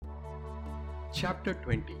Chapter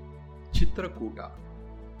 20 Chitrakoota.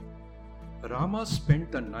 Rama spent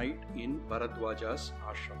the night in Bharadwaja's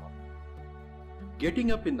ashrama.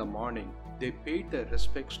 Getting up in the morning, they paid their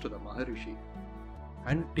respects to the Maharishi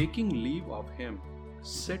and taking leave of him,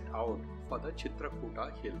 set out for the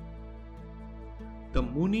Chitrakoota hill. The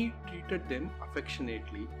Muni treated them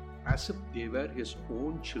affectionately as if they were his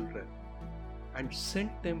own children and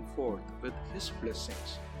sent them forth with his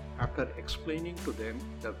blessings after explaining to them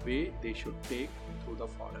the way they should take through the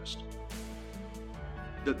forest.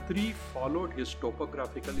 The three followed his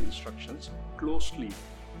topographical instructions closely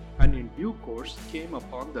and in due course came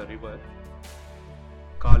upon the river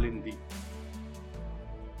Kalindi.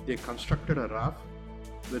 They constructed a raft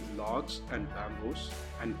with logs and bamboos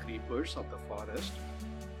and creepers of the forest,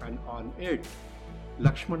 and on it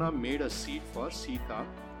Lakshmana made a seat for Seeta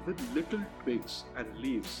with little twigs and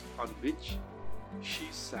leaves on which she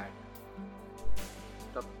sat.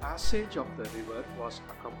 The passage of the river was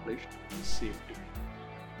accomplished in safety.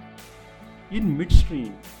 In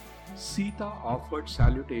midstream, Seeta offered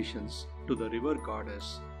salutations to the river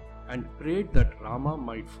goddess and prayed that Rama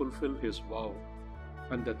might fulfill his vow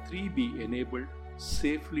and the three be enabled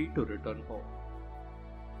safely to return home.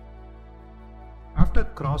 After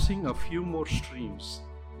crossing a few more streams,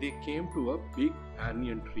 they came to a big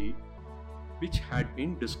banyan tree which had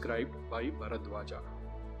been described by Bharadwaja.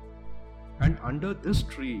 And under this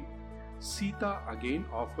tree, Seeta again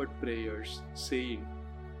offered prayers, saying,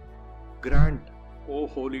 "Grant, O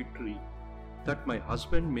holy tree, that my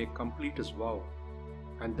husband may complete his vow,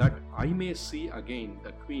 and that I may see again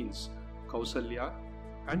the queens Kausalya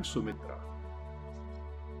and Sumitra."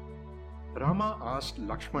 Rama asked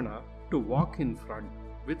Lakshmana to walk in front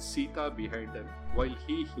with Seeta behind them while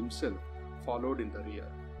he himself followed in the rear.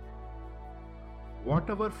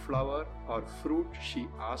 "Whatever flower or fruit she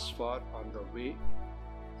asks for on the way,"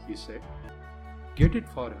 he said, "get it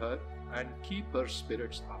for her and keep her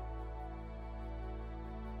spirits up."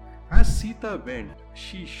 As Seeta went,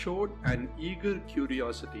 she showed an eager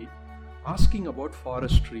curiosity, asking about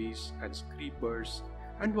forest trees and creepers,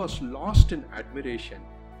 and was lost in admiration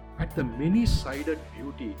at the many-sided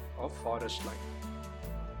beauty of forest life.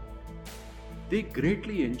 They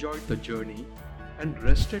greatly enjoyed the journey and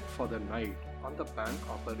rested for the night on the bank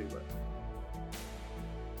of a river.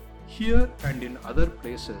 Here and in other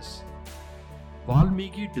places,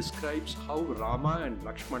 Valmiki describes how Rama and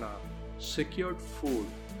Lakshmana secured food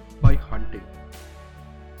by hunting.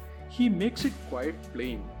 He makes it quite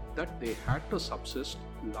plain that they had to subsist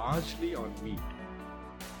largely on meat.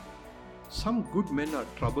 Some good men are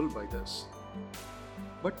troubled by this,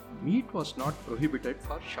 but meat was not prohibited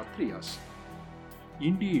for Kshatriyas.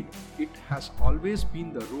 Indeed, it has always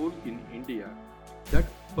been the rule in India that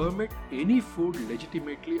permit any food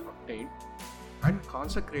legitimately obtained and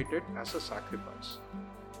consecrated as a sacrifice.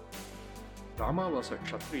 Rama was a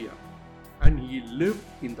Kshatriya and he lived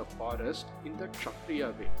in the forest in the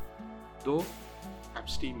Kshatriya way, though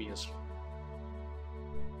abstemiously.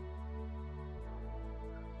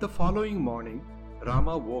 The following morning,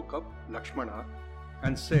 Rama woke up Lakshmana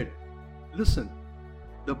and said, "Listen,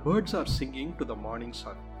 the birds are singing to the morning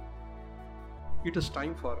sun. It is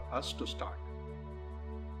time for us to start."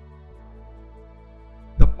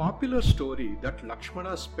 The popular story that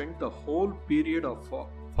Lakshmana spent the whole period of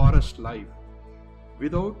forest life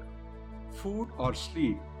without food or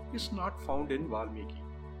sleep is not found in Valmiki.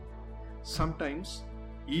 Sometimes,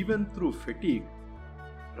 even through fatigue,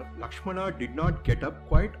 Lakshmana did not get up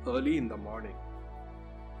quite early in the morning,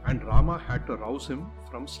 and Rama had to rouse him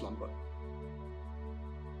from slumber.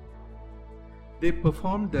 They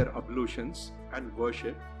performed their ablutions and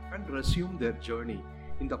worship and resumed their journey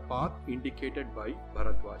in the path indicated by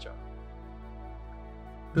Bharadwaja.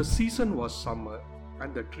 The season was summer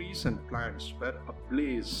and the trees and plants were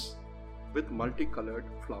ablaze with multicolored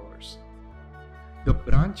flowers. The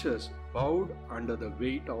branches bowed under the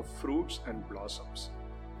weight of fruits and blossoms.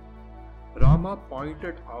 Rama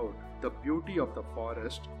pointed out the beauty of the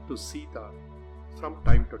forest to Seeta from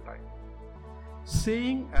time to time,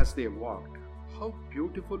 saying as they walked, "How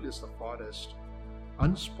beautiful is the forest,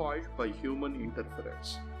 unspoiled by human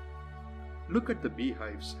interference. Look at the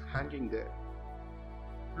beehives hanging there.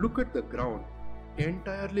 Look at the ground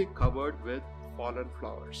entirely covered with fallen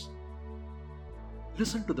flowers.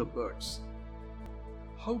 Listen to the birds.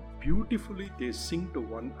 How beautifully they sing to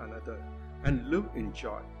one another and live in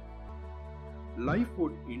joy. Life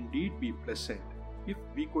would indeed be pleasant if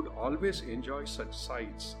we could always enjoy such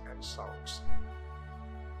sights and sounds."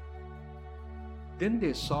 Then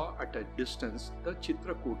they saw at a distance the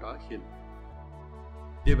Chitrakoota hill.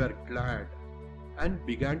 They were glad and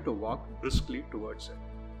began to walk briskly towards it.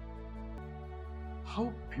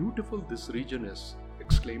 "How beautiful this region is!"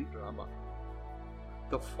 exclaimed Rama.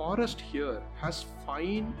 "The forest here has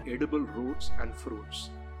fine edible roots and fruits.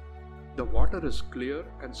 The water is clear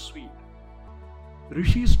and sweet.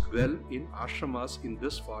 Rishis dwell in ashramas in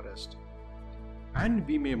this forest, and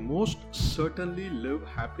we may most certainly live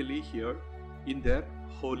happily here in their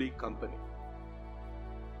holy company."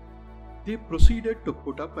 They proceeded to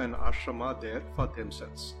put up an ashrama there for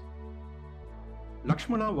themselves.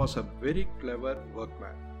 Lakshmana was a very clever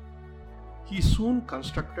workman. He soon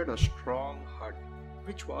constructed a strong hut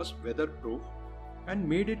which was weatherproof and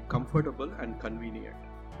made it comfortable and convenient.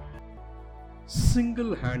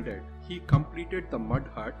 Single-handed, he completed the mud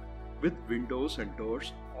hut with windows and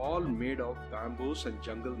doors all made of bamboos and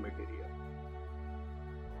jungle material.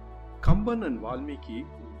 Kamban and Valmiki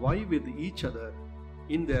vie with each other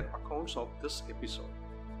in their accounts of this episode.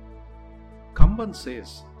 Kamban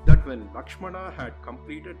says that when Lakshmana had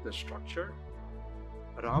completed the structure,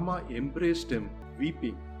 Rama embraced him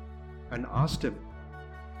weeping and asked him,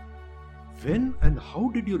 "When and how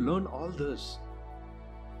did you learn all this?"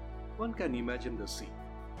 One can imagine the scene.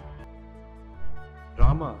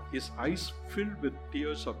 Rama, his eyes filled with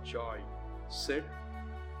tears of joy, said,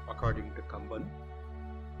 according to Kamban,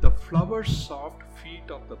 "The flower-soft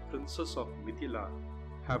feet of the princess of Mithila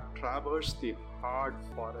have traversed the hard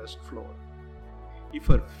forest floor. If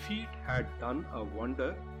her feet had done a wonder,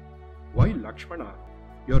 why, Lakshmana,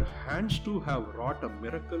 your hands too have wrought a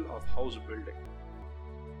miracle of house building.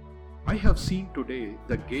 I have seen today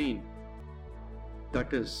the gain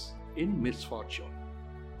that is in misfortune."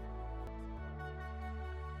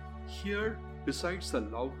 Here, besides the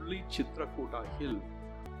lovely Chitrakoota hill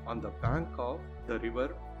on the bank of the river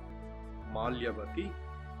Malyavati,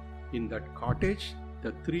 in that cottage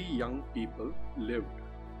the three young people lived,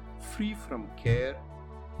 free from care,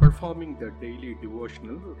 performing their daily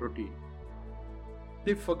devotional routine.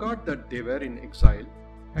 They forgot that they were in exile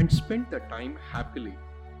and spent the time happily,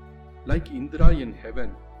 like Indra in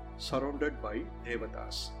heaven, surrounded by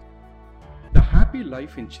devatas. The happy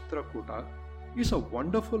life in Chitrakoota is a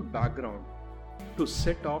wonderful background to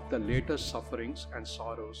set off the latest sufferings and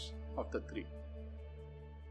sorrows of the three.